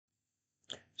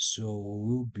So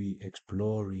we'll be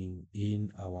exploring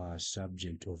in our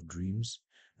subject of dreams,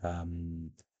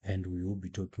 and we will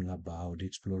be talking about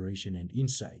exploration and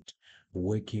insight,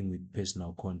 working with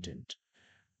personal content.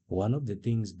 One of the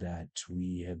things that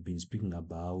we have been speaking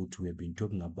about, we have been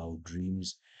talking about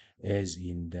dreams, as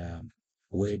in the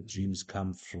where dreams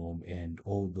come from and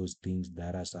all those things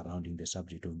that are surrounding the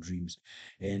subject of dreams.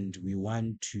 And we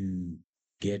want to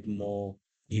get more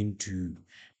into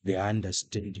the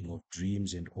understanding of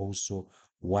dreams and also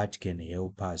what can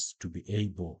help us to be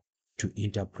able to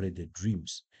interpret the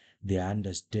dreams, the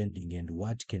understanding, and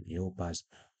what can help us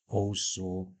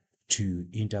also to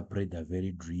interpret the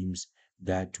very dreams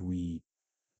that we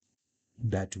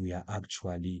are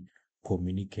actually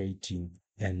communicating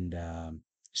and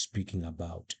speaking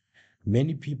about.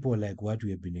 Many people, like what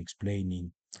we have been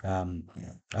explaining, um,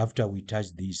 after we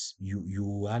touch this,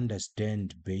 you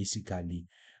understand basically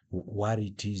what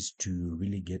it is to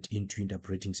really get into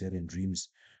interpreting certain dreams,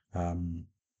 um,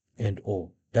 and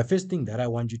all. The first thing that I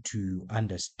want you to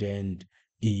understand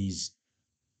is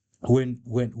when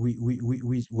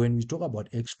we talk about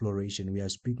exploration, we are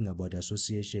speaking about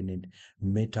association and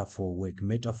metaphor work.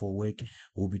 Metaphor work,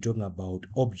 we'll be talking about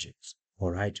objects.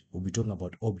 All right, we'll be talking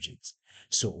about objects.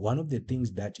 So one of the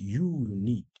things that you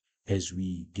need as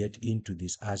we get into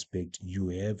this aspect, you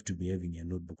have to be having a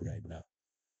notebook right now.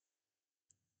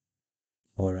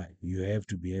 All right, you have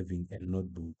to be having a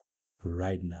notebook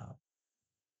right now.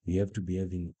 You have to be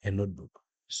having a notebook.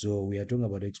 So we are talking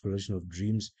about exploration of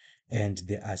dreams, and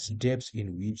there are steps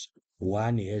in which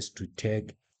one has to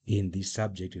take in this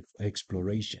subject of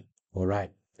exploration. All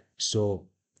right. So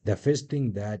the first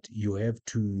thing that you have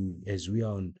to, as we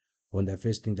are on the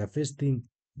first thing,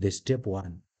 the step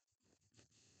one.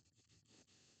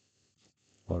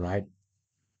 All right.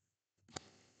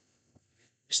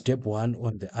 Step one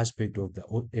on the aspect of the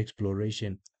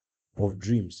exploration of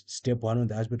dreams. Step one on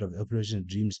the aspect of exploration of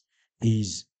dreams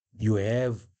is you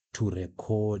have to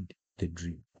record the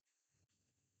dream.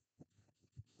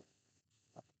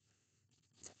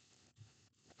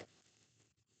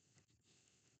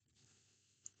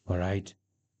 All right.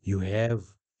 You have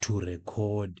to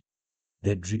record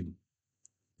the dream.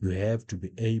 You have to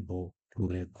be able to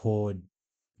record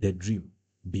the dream.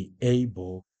 Be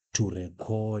able to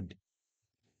record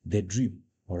the dream.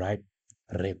 All right.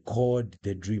 Record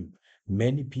the dream.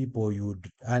 Many people, you would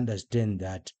understand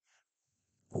that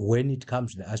when it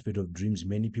comes to the aspect of dreams,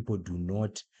 many people do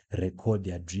not record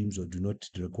their dreams or do not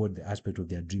record the aspect of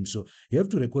their dreams. So you have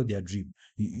to record their dream.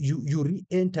 You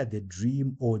re-enter the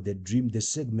dream or the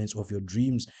segments of your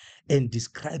dreams and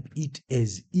describe it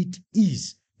as it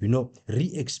is,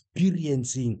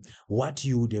 re-experiencing what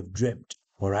you would have dreamt.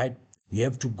 All right. You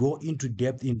have to go into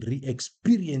depth in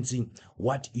re-experiencing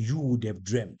what you would have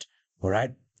dreamt. All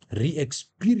right.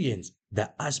 Re-experience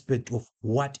the aspect of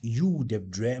what you would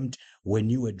have dreamt when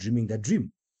you were dreaming the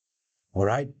dream. All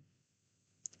right.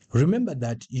 Remember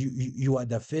that you are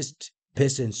the first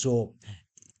person. So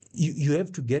you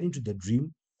have to get into the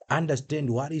dream, understand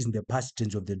what is in the past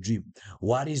tense of the dream,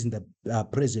 what is in the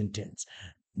present tense,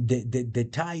 the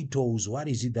titles, what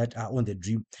is it that are on the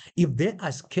dream. If there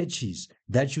are sketches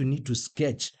that you need to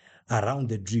sketch around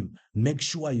the dream, make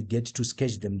sure you get to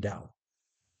sketch them down.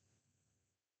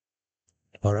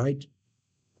 All right.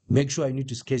 Make sure you need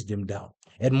to sketch them down.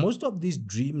 And most of these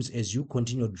dreams, as you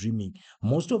continue dreaming,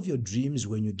 most of your dreams,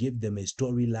 when you give them a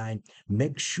storyline,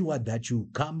 make sure that you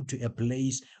come to a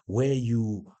place where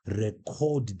you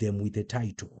record them with a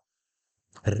title.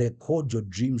 Record your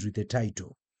dreams with a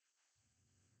title.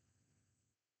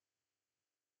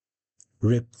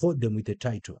 Record them with a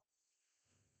title.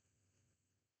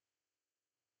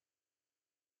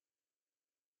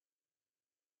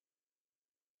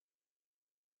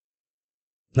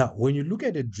 Now, when you look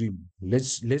at a dream,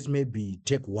 let's maybe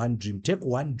take one dream. Take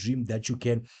one dream that you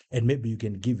can, and maybe you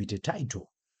can give it a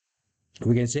title.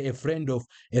 We can say a friend of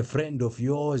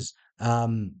yours,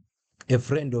 a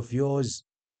friend of yours,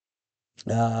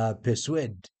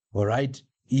 persuade, all right,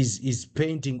 is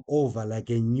painting over like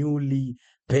a newly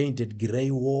painted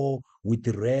gray wall with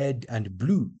red and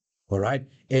blue. All right.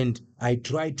 And I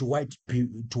try to wipe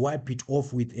it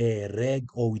off with a rag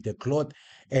or with a cloth,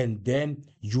 and then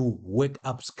you wake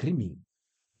up screaming.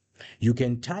 You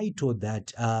can title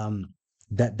that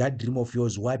dream of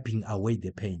yours, wiping away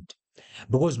the paint.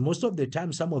 Because most of the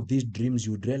time, some of these dreams,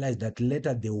 you would realize that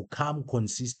later they will come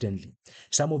consistently.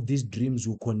 Some of these dreams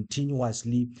will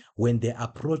continuously, when they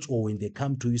approach or when they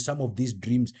come to you, some of these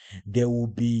dreams, they will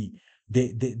be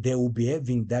they will be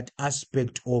having that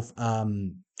aspect of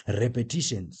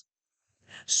repetitions.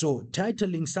 So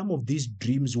titling some of these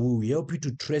dreams will help you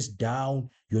to trace down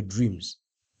your dreams.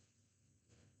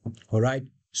 All right.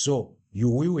 So you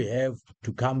will have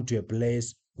to come to a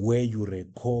place where you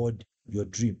record your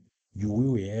dream. You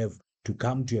will have to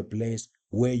come to a place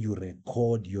where you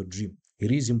record your dream.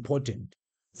 It is important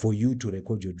for you to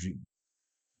record your dream.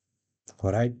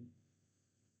 All right.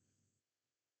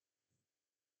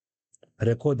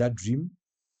 Record that dream.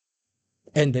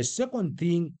 And the second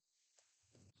thing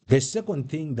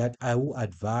that I will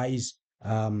advise,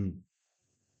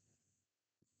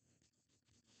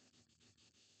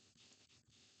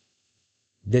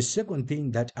 the second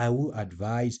thing that I will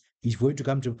advise is for you to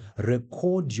come to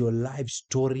record your life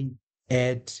story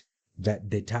at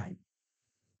the time.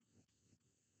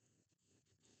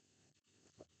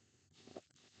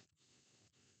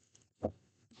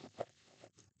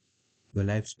 Your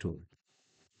life story.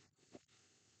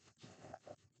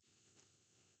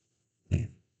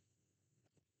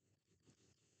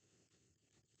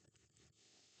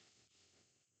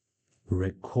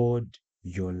 Record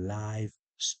your life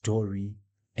story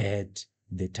at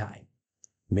the time.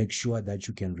 Make sure that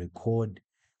you can record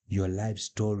your life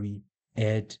story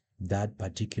at that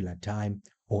particular time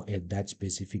or at that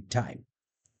specific time.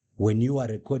 When you are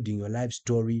recording your life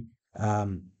story,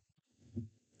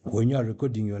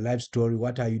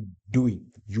 what are you doing?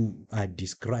 You are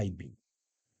describing.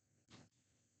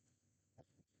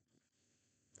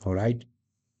 All right.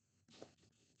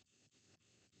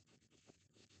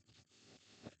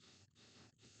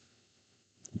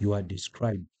 You are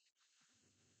describing.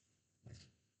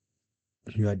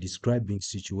 You are describing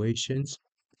situations.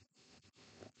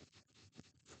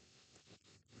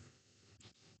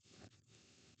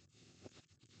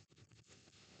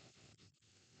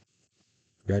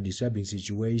 You are describing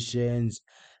situations,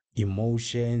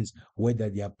 emotions, whether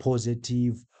they are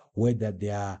positive, whether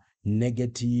they are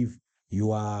negative.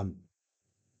 You are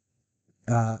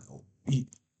uh,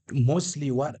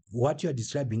 mostly what you are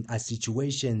describing are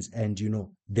situations, and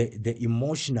the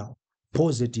emotional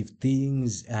positive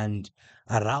things, and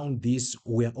around this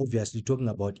we're obviously talking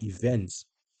about events,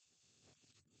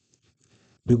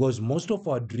 because most of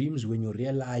our dreams, when you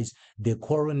realize, they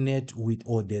correlate with,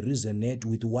 or they resonate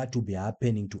with what will be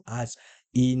happening to us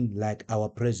in like our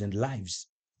present lives.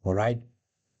 All right.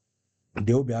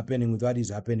 They will be happening with what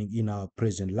is happening in our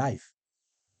present life.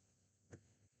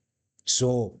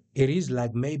 So it is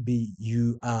like maybe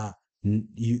you are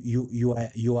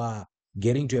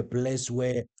getting to a place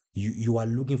where you are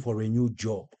looking for a new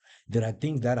job. There are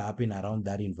things that happen around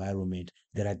that environment.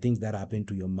 There are things that happen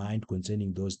to your mind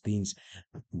concerning those things.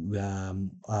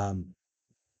 Um, um,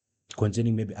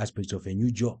 Concerning maybe aspects of a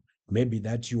new job, maybe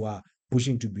that you are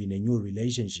pushing to be in a new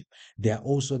relationship. There are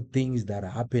also things that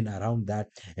happen around that.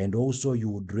 And also, you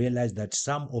would realize that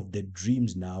some of the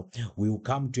dreams now will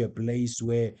come to a place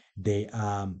where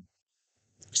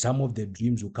some of the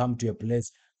dreams will come to a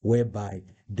place whereby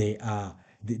they are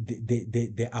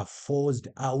forced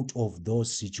out of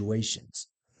those situations.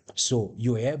 So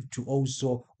you have to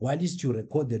also, while you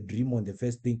record the dream on the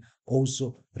first thing,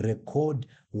 also record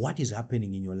what is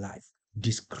happening in your life.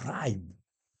 Describe,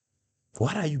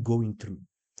 what are you going through?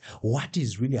 What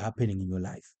is really happening in your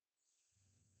life?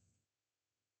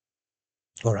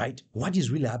 All right. What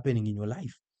is really happening in your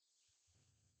life?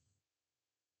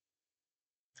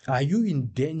 Are you in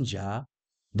danger?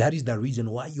 That is the reason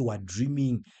why you are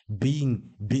dreaming,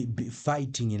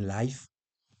 fighting in life.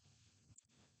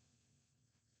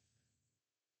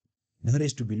 That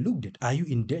is to be looked at. Are you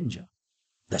in danger?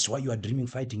 That's why you are dreaming,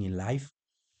 fighting in life.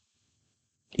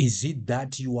 Is it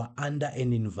that you are under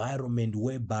an environment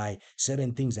whereby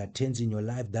certain things are tense in your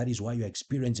life? That is why you're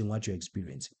experiencing what you're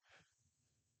experiencing.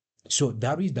 So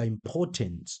that is the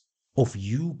importance of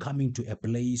you coming to a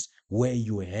place where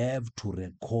you have to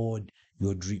record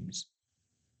your dreams.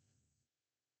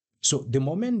 So the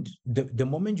moment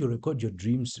you record your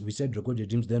dreams, we said record your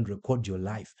dreams, then record your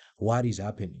life. What is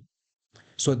happening?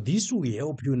 So this will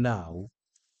help you now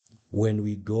when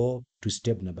we go to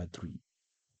step number 3.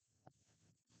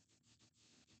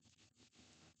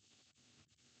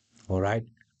 All right.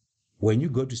 When you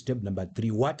go to step number 3,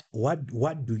 what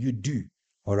do you do?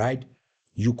 All right.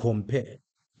 You compare.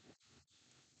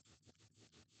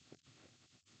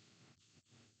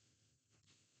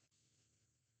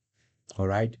 All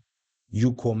right.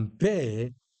 You compare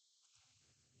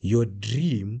your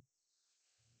dream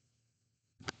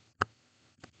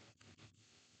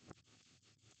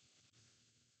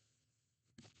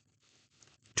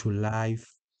to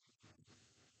life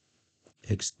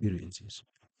experiences.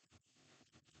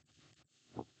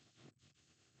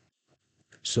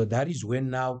 So that is when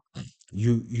now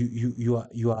you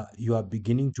are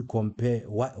beginning to compare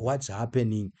what's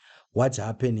happening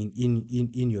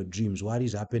in your dreams, what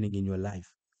is happening in your life.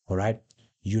 All right.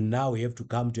 you now have to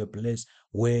come to a place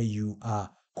where you are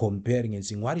comparing and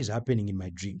saying, what is happening in my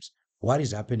dreams? What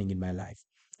is happening in my life?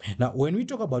 Now, when we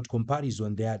talk about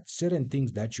comparison, there are certain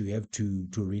things that you have to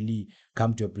really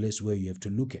come to a place where you have to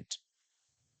look at.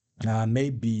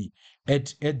 Maybe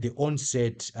at the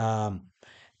onset,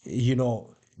 you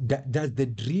know, does the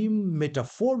dream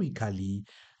metaphorically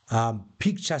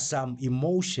picture some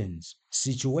emotions,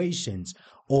 situations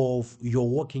of your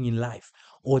walking in life,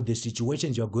 or the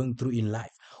situations you're going through in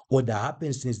life, or the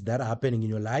happenings that are happening in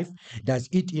your life? Does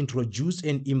it introduce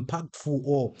an impactful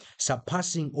or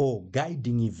surpassing or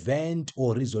guiding event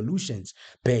or resolutions,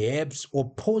 perhaps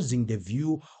opposing the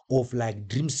view of like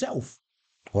dream self?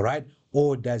 All right.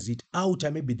 Or does it alter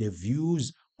maybe the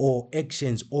views or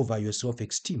actions over your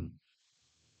self-esteem?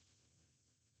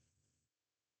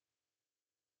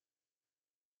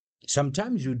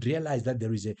 Sometimes you'd realize that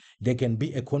there can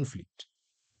be a conflict.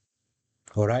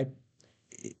 All right.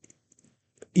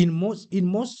 In most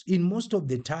of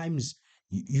the times,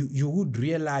 you would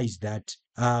realize that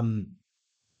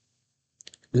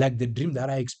like the dream that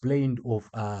I explained of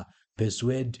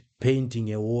Persuade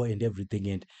painting a wall and everything,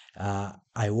 and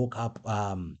I woke up,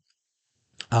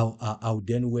 I'll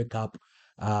then wake up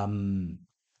um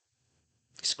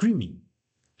screaming.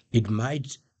 It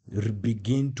might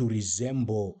begin to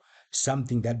resemble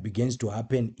something that begins to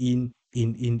happen in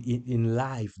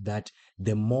life, that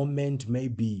the moment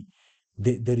maybe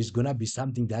there is going to be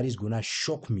something that is going to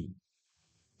shock me,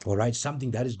 all right,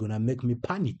 something that is going to make me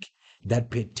panic,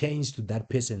 that pertains to that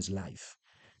person's life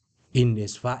in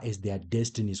as far as their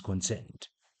destiny is concerned,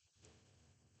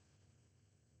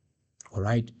 all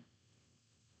right,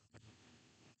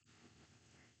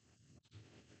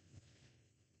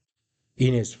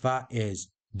 in as far as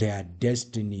their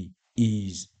destiny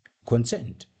is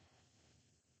concerned.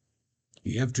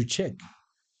 You have to check.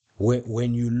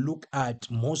 When you look at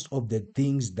most of the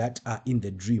things that are in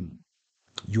the dream,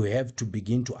 you have to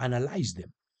begin to analyze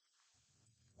them.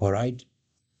 All right.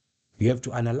 You have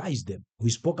to analyze them. We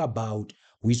spoke about,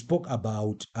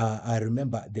 I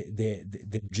remember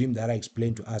the dream that I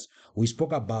explained to us. We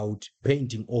spoke about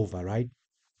painting over, right?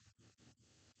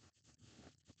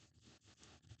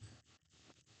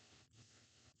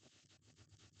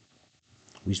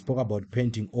 We spoke about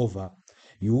painting over.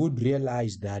 You would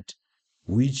realize that,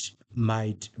 which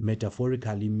might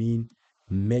metaphorically mean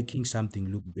making something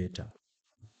look better.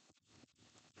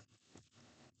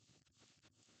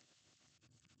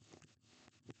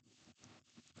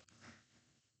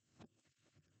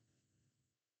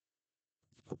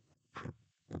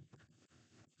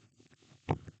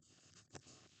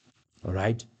 All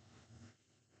right.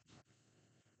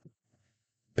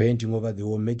 Painting over the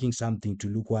wall, making something to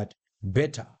look what?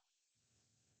 Better.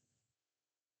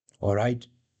 All right.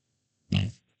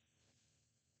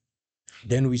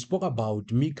 Then we spoke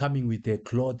about me coming with a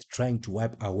cloth trying to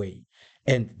wipe away.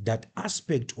 And that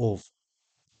aspect of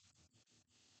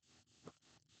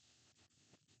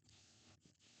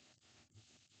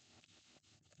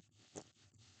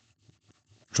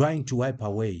trying to wipe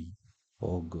away.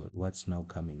 Oh God, what's now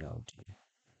coming out here?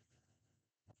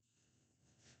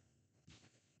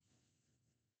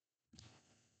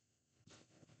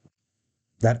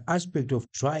 That aspect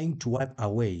of trying to wipe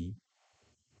away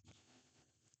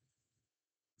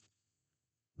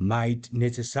might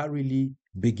necessarily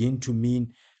begin to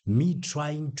mean me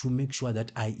trying to make sure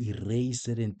that I erase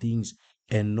certain things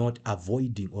and not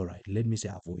avoiding. All right, let me say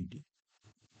avoiding.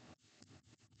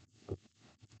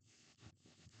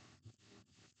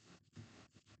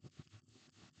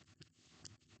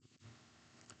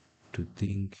 To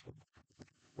think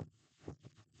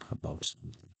about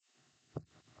something.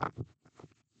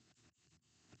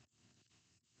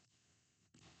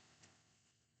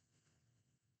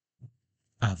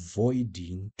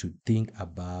 Avoiding to think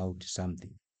about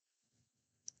something.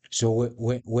 So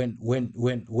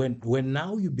when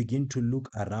now you begin to look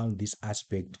around this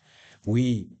aspect,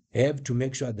 we have to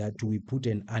make sure that we put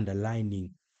an underlining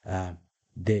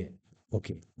there,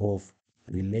 okay, of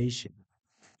relation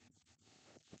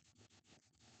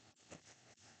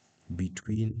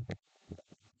between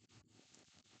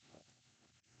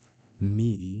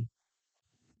me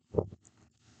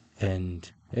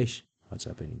and ish, what's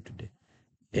happening today,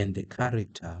 and the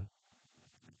character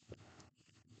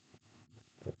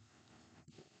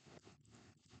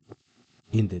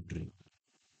in the dream.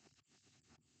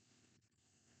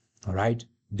 All right,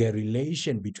 the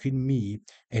relation between me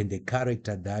and the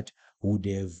character that would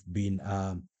have been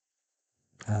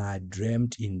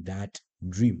dreamt in that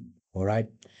dream. All right.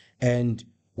 And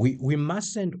we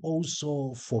mustn't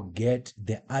also forget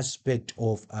the aspect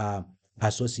of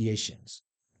associations.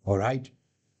 All right.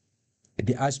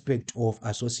 the aspect of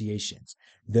associations.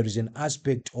 There is an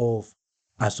aspect of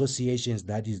associations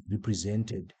that is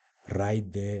represented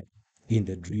right there in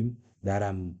the dream that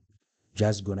I'm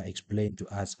just going to explain to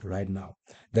us right now.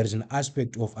 There is an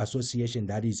aspect of association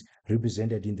that is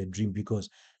represented in the dream because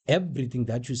everything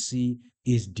that you see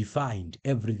is defined.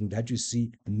 Everything that you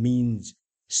see means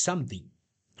something.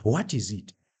 What is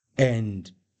it? And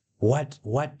what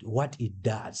it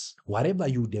does, whatever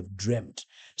you would have dreamt.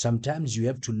 Sometimes you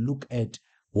have to look at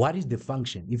what is the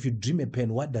function. If you dream a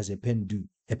pen, what does a pen do?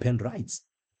 A pen writes.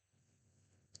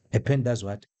 A pen does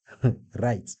what?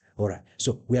 Writes. All right.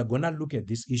 So we are going to look at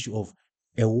this issue of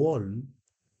a wall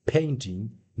painting,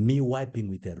 me wiping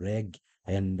with a rag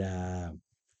and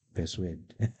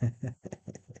persuade.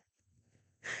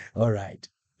 All right.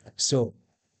 So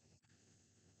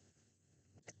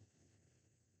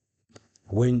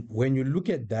when you look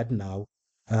at that now,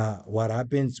 what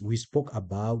happens? We spoke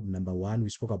about number one. We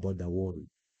spoke about the wall.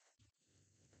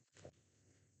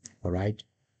 All right.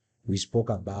 We spoke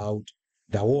about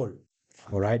the wall.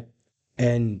 All right.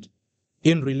 And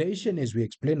in relation, as we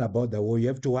explain about the wall, you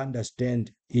have to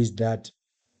understand is that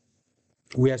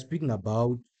we are speaking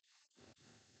about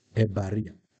a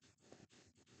barrier,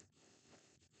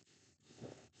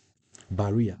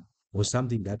 or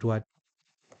something that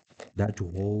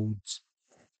holds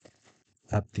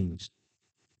up things.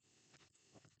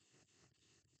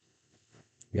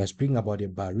 We are speaking about a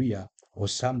barrier or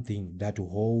something that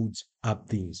holds up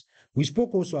things. We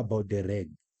spoke also about the rag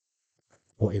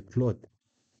or a cloth.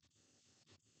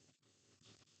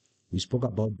 We spoke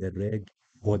about the rag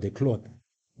or the cloth,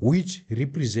 which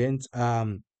represents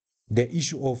the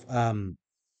issue of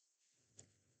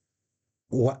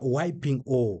wiping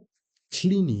or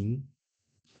cleaning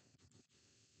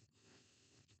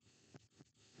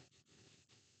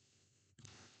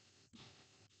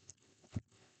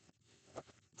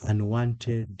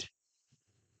unwanted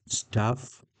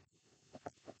stuff,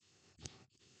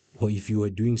 or if you were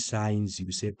doing science,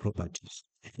 you say properties.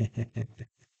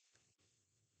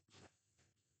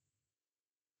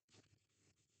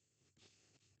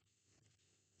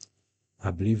 I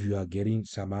believe you are getting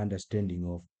some understanding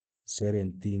of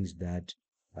certain things that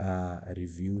are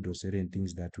reviewed or certain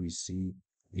things that we see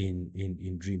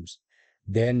in dreams.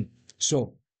 Then,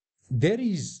 so there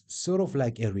is sort of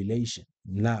like a relation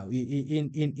now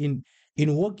in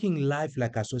working life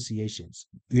like associations.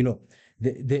 You know,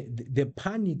 the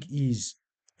panic is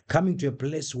coming to a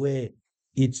place where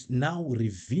it's now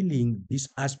revealing this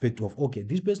aspect of, okay,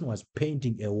 this person was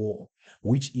painting a wall,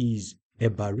 which is a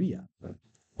barrier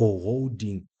or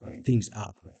holding things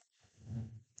up,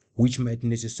 which might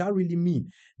necessarily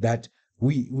mean that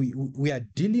we are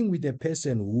dealing with a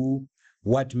person who,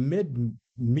 what made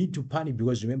me to panic,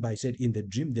 because remember I said in the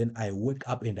dream, then I wake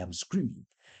up and I'm screaming.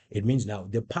 It means now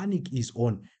the panic is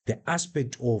on the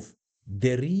aspect of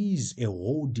there is a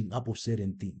holding up of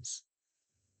certain things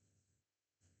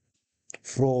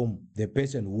from the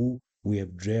person who we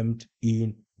have dreamt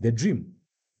in the dream.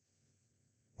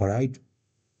 All right.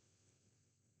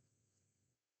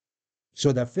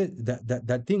 So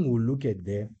the thing we'll look at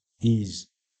there is,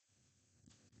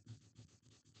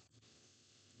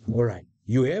 all right,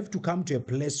 you have to come to a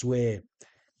place where,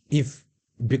 if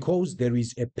because there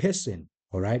is a person,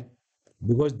 all right,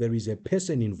 because there is a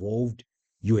person involved,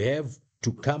 you have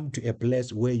to come to a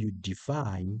place where you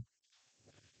define,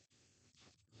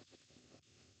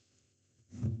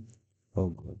 oh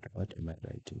God, what am I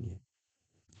writing here?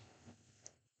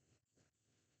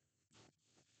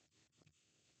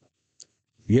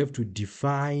 You have to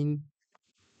define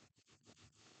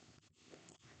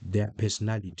their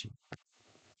personality.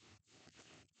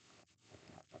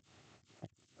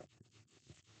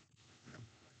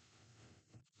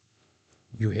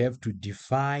 You have to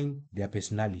define their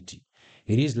personality.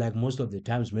 It is like most of the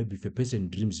times, maybe if a person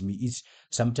dreams me, it's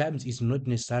sometimes it's not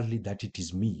necessarily that it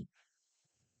is me.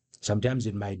 Sometimes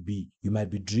it might be, you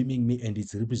might be dreaming me and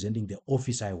it's representing the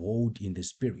office I hold in the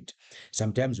spirit.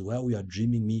 Sometimes while we are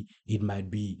dreaming me, it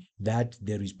might be that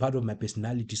there is part of my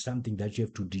personality, something that you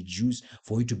have to deduce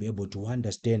for you to be able to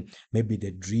understand maybe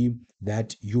the dream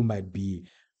that you might be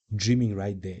dreaming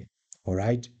right there. All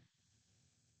right.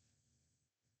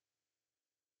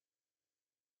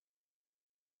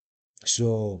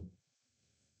 So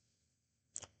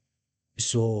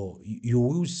you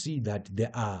will see that there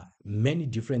are many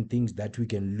different things that we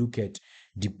can look at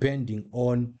depending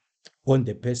on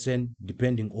the person,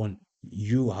 depending on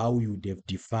you, how you have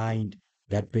defined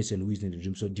that person who is in the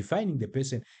dream. So defining the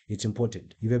person, it's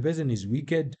important. If a person is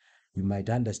wicked, you might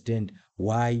understand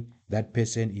why that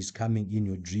person is coming in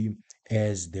your dream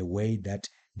as the way that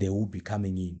they will be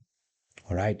coming in.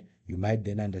 All right. You might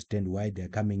then understand why they're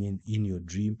coming in your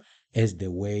dream as the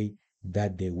way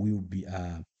that they will be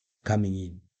coming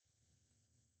in,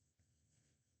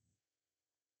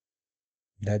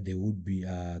 that they would be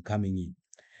coming in.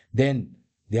 Then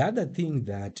the other thing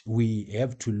that we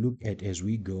have to look at as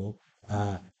we go,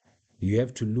 you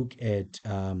have to look at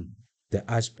the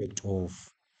aspect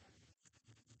of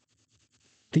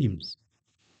themes.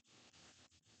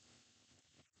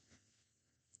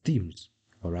 Themes,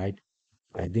 all right?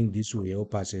 I think this will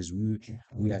help us as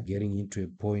we are getting into a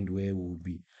point where we'll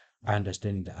be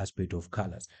understanding the aspect of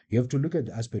colors. You have to look at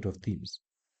the aspect of themes,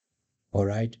 all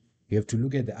right? You have to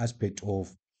look at the aspect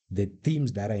of the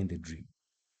themes that are in the dream.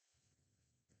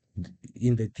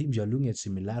 In the themes, you're looking at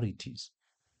similarities.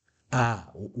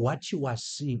 What you are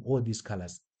seeing, all these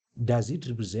colors, does it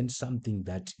represent something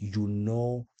that you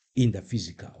know in the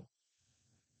physical?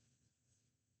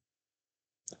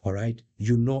 All right,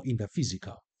 you know in the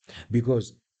physical,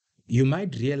 because you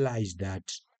might realize that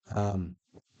um,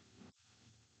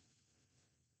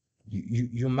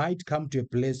 you might come to a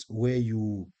place where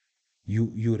you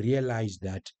realize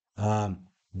that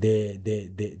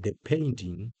the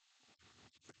painting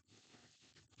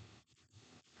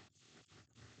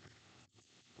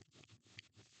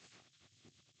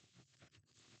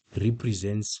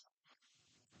represents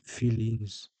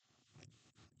feelings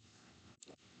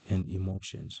and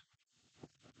emotions.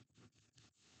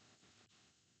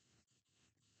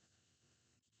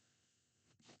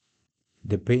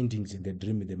 The paintings in the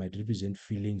dream, they might represent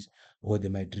feelings or they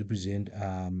might represent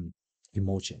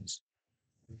emotions.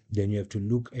 Then you have to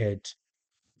look at,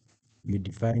 you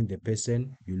define the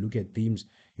person, you look at themes,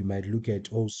 you might look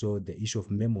at also the issue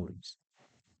of memories.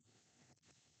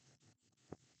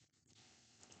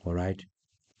 All right,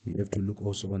 you have to look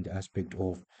also on the aspect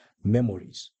of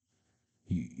memories.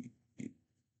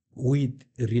 With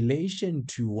relation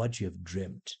to what you have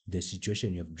dreamt, the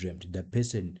situation you have dreamt, the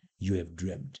person you have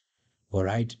dreamt, all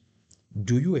right,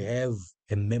 do you have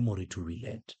a memory to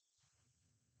relate?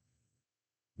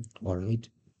 All right,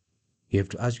 you have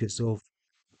to ask yourself,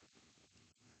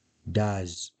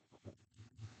 does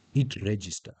it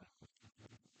register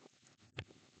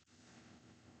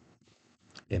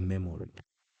a memory?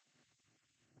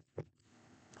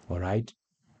 All right,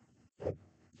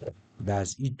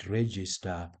 does it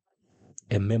register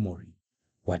a memory?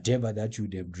 Whatever that you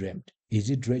would have dreamt, is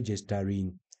it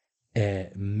registering a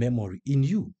memory in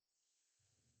you?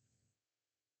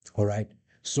 All right.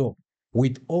 So,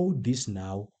 with all this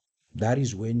now, that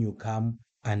is when you come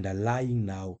underlying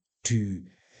now to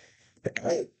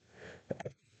the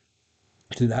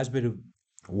aspect of,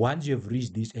 once you have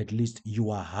reached this, at least you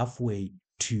are halfway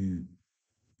to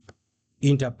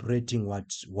interpreting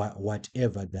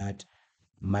whatever that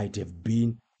might have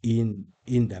been in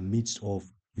the midst of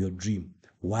your dream.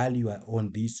 While you are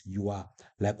on this, you are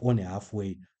like on a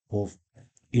halfway of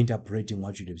interpreting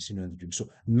what you'd have seen on the dream. So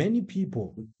many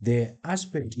people, the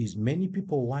aspect is many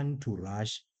people want to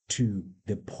rush to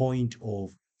the point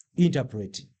of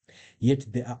interpreting. Yet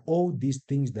there are all these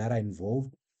things that are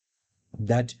involved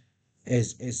that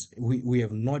as we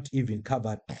have not even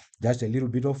covered just a little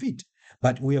bit of it.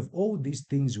 But we have all these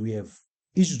things, we have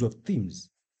issues of themes,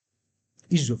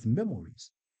 issues of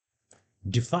memories,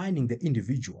 defining the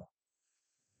individual,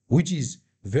 which is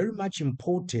very much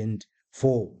important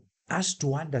for us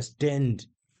to understand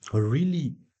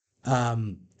really,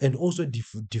 and also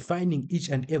defining each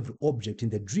and every object in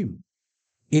the dream.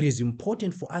 It is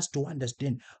important for us to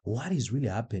understand what is really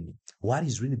happening, what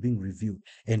is really being revealed,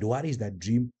 and what is that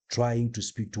dream trying to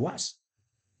speak to us.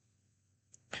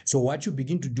 So, what you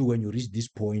begin to do when you reach this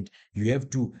point, you have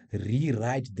to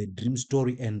rewrite the dream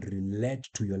story and relate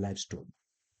to your life story.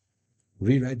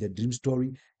 Rewrite the dream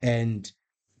story and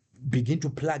begin to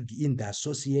plug in the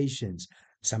associations.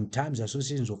 Sometimes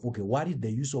associations of, okay, what is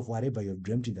the use of whatever you've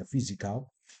dreamt in the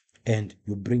physical, and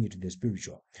you bring it to the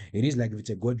spiritual. It is like if it's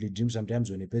a godly dream,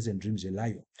 sometimes when a person dreams a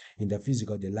lion, in the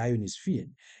physical, the lion is feared,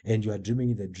 and you are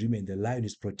dreaming in the dream, and the lion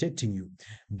is protecting you.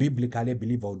 Biblically, a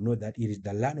believer would know that it is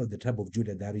the Lion of the tribe of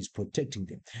Judah that is protecting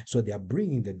them. So they are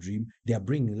bringing the dream, they are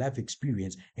bringing life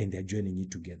experience, and they're joining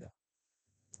it together.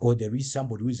 Or there is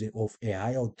somebody who is of a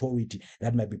higher authority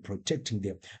that might be protecting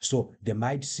them. So they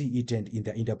might see it, and in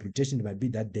their interpretation, it might be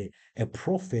that a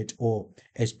prophet or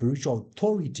a spiritual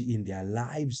authority in their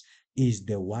lives is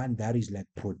the one that is like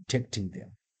protecting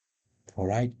them. All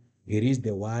right? It is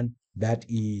the one that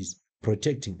is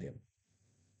protecting them.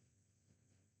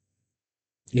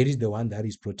 It is the one that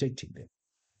is protecting them.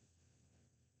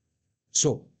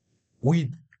 So with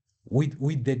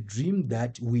the dream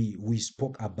that we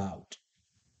spoke about,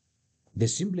 the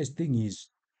simplest thing is,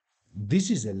 this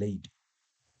is a lady.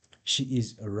 She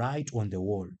is right on the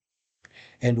wall.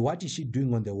 And what is she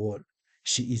doing on the wall?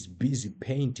 She is busy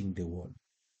painting the wall.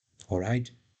 All right.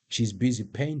 She's busy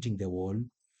painting the wall.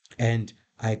 And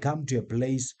I come to a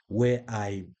place where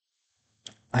I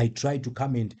try to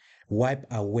come and wipe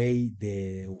away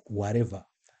the whatever,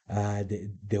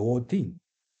 the whole thing.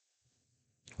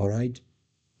 All right.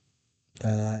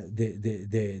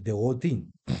 The whole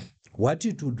thing. What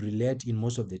it would relate in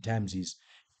most of the times is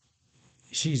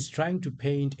she's trying to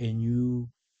paint a new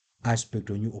aspect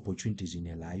or new opportunities in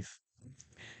her life.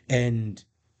 And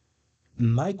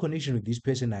my connection with this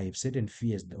person, I have certain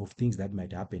fears of things that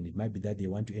might happen. It might be that they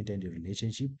want to enter into a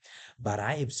relationship, but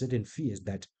I have certain fears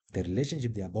that the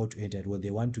relationship they're about to enter, well,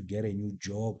 they want to get a new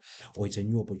job or it's a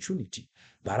new opportunity.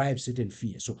 But I have certain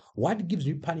fears. So what gives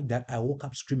me panic that I woke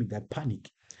up screaming that panic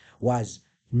was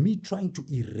me trying to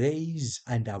erase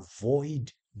and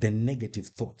avoid the negative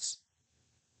thoughts.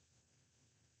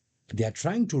 They are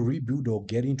trying to rebuild or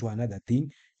get into another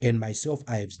thing. And myself,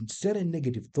 I have certain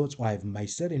negative thoughts or I have my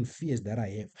certain fears that I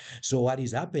have. So what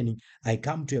is happening? I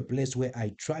come to a place where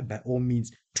I try by all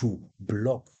means to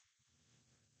block.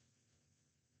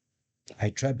 I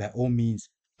try by all means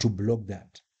to block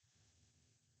that.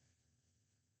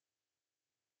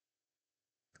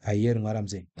 Are you hearing what I'm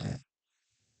saying?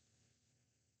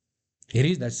 It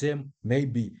is the same,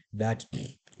 maybe that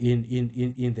in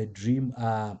the dream,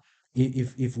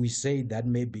 if we say that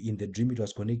maybe in the dream it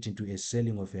was connecting to a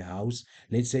selling of a house.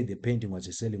 Let's say the painting was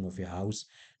a selling of a house,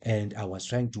 and I was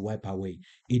trying to wipe away.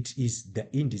 It is the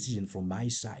indecision from my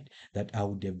side that I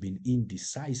would have been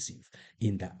indecisive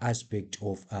in the aspect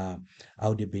of I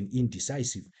would have been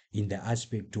indecisive in the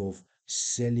aspect of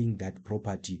selling that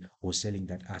property or selling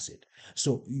that asset.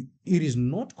 So it is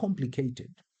not complicated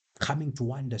coming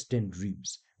to understand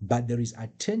dreams, but there is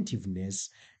attentiveness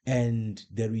and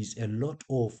there is a lot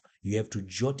of you have to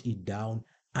jot it down,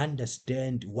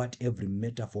 understand what every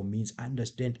metaphor means,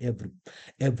 understand every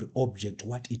object,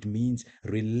 what it means,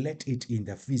 relate it in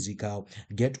the physical,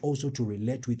 get also to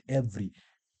relate with every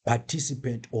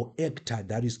participant or actor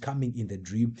that is coming in the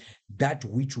dream, that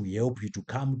which will help you to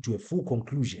come to a full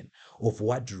conclusion of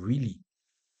what really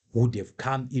would have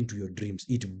come into your dreams.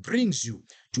 It brings you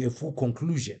to a full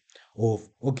conclusion of,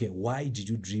 okay, why did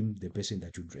you dream the person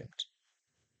that you dreamt?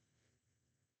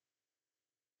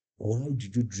 Why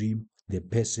did you dream the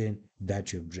person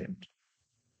that you have dreamt?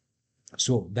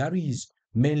 So that is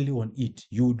mainly on it.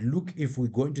 You would look, if we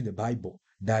go into the Bible,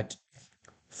 that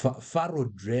Pharaoh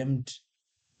dreamt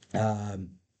um,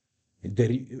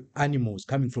 the animals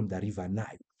coming from the river Nile.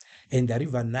 And the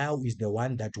river Nile is the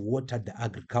one that watered the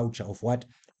agriculture of what?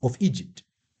 Of Egypt.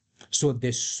 So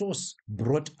the source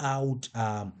brought out,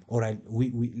 all right,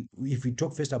 if we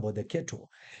talk first about the cattle,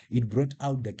 it brought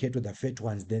out the cattle, the fat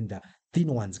ones, then the thin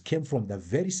ones came from the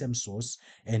very same source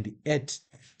and ate.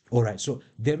 All right, so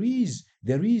there is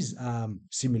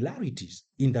similarities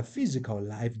in the physical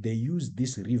life. They use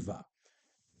this river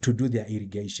to do their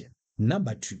irrigation.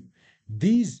 Number two,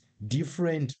 these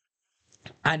different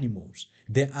animals,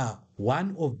 they are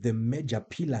one of the major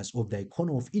pillars of the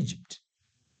economy of Egypt.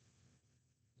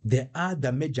 They are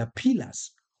the major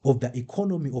pillars of the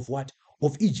economy of what?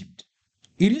 Of Egypt.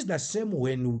 It is the same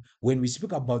when we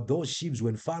speak about those sheaves,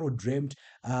 when Pharaoh dreamed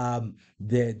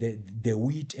the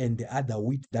wheat and the other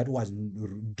wheat that was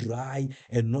dry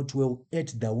and not well,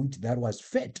 ate the wheat that was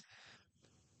fat.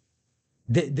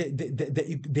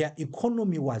 Their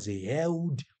economy was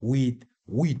held with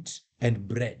wheat and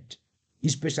bread,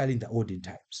 especially in the olden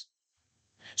times.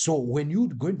 So when you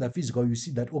go into the physical, you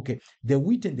see that, okay, the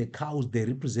wheat and the cows, they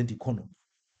represent economy.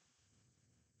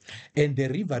 And the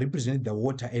river represented the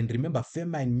water. And remember,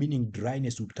 famine meaning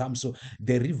dryness would come, so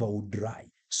the river would dry.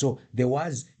 So there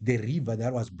was the river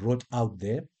that was brought out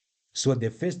there. So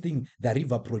the first thing, the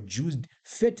river produced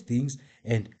fat things,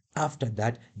 and after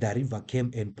that, the river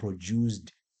came and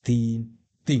produced thin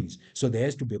things. So there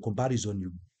has to be a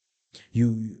comparison.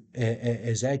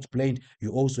 As I explained,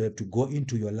 you also have to go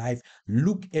into your life,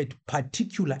 look at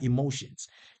particular emotions,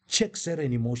 check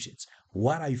certain emotions.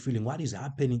 What are you feeling? What is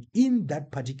happening in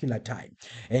that particular time?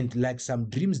 And like some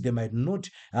dreams, they might not,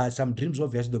 some dreams,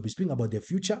 obviously, they'll be speaking about the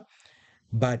future,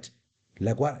 but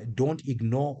like what, don't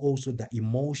ignore also the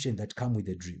emotion that come with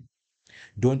the dream.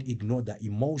 Don't ignore the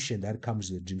emotion that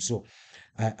comes with the dream. So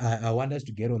I want us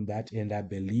to get on that, and I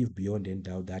believe beyond any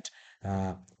doubt that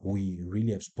we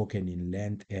really have spoken in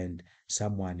length, and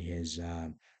someone has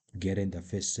gotten the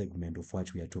first segment of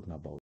what we are talking about.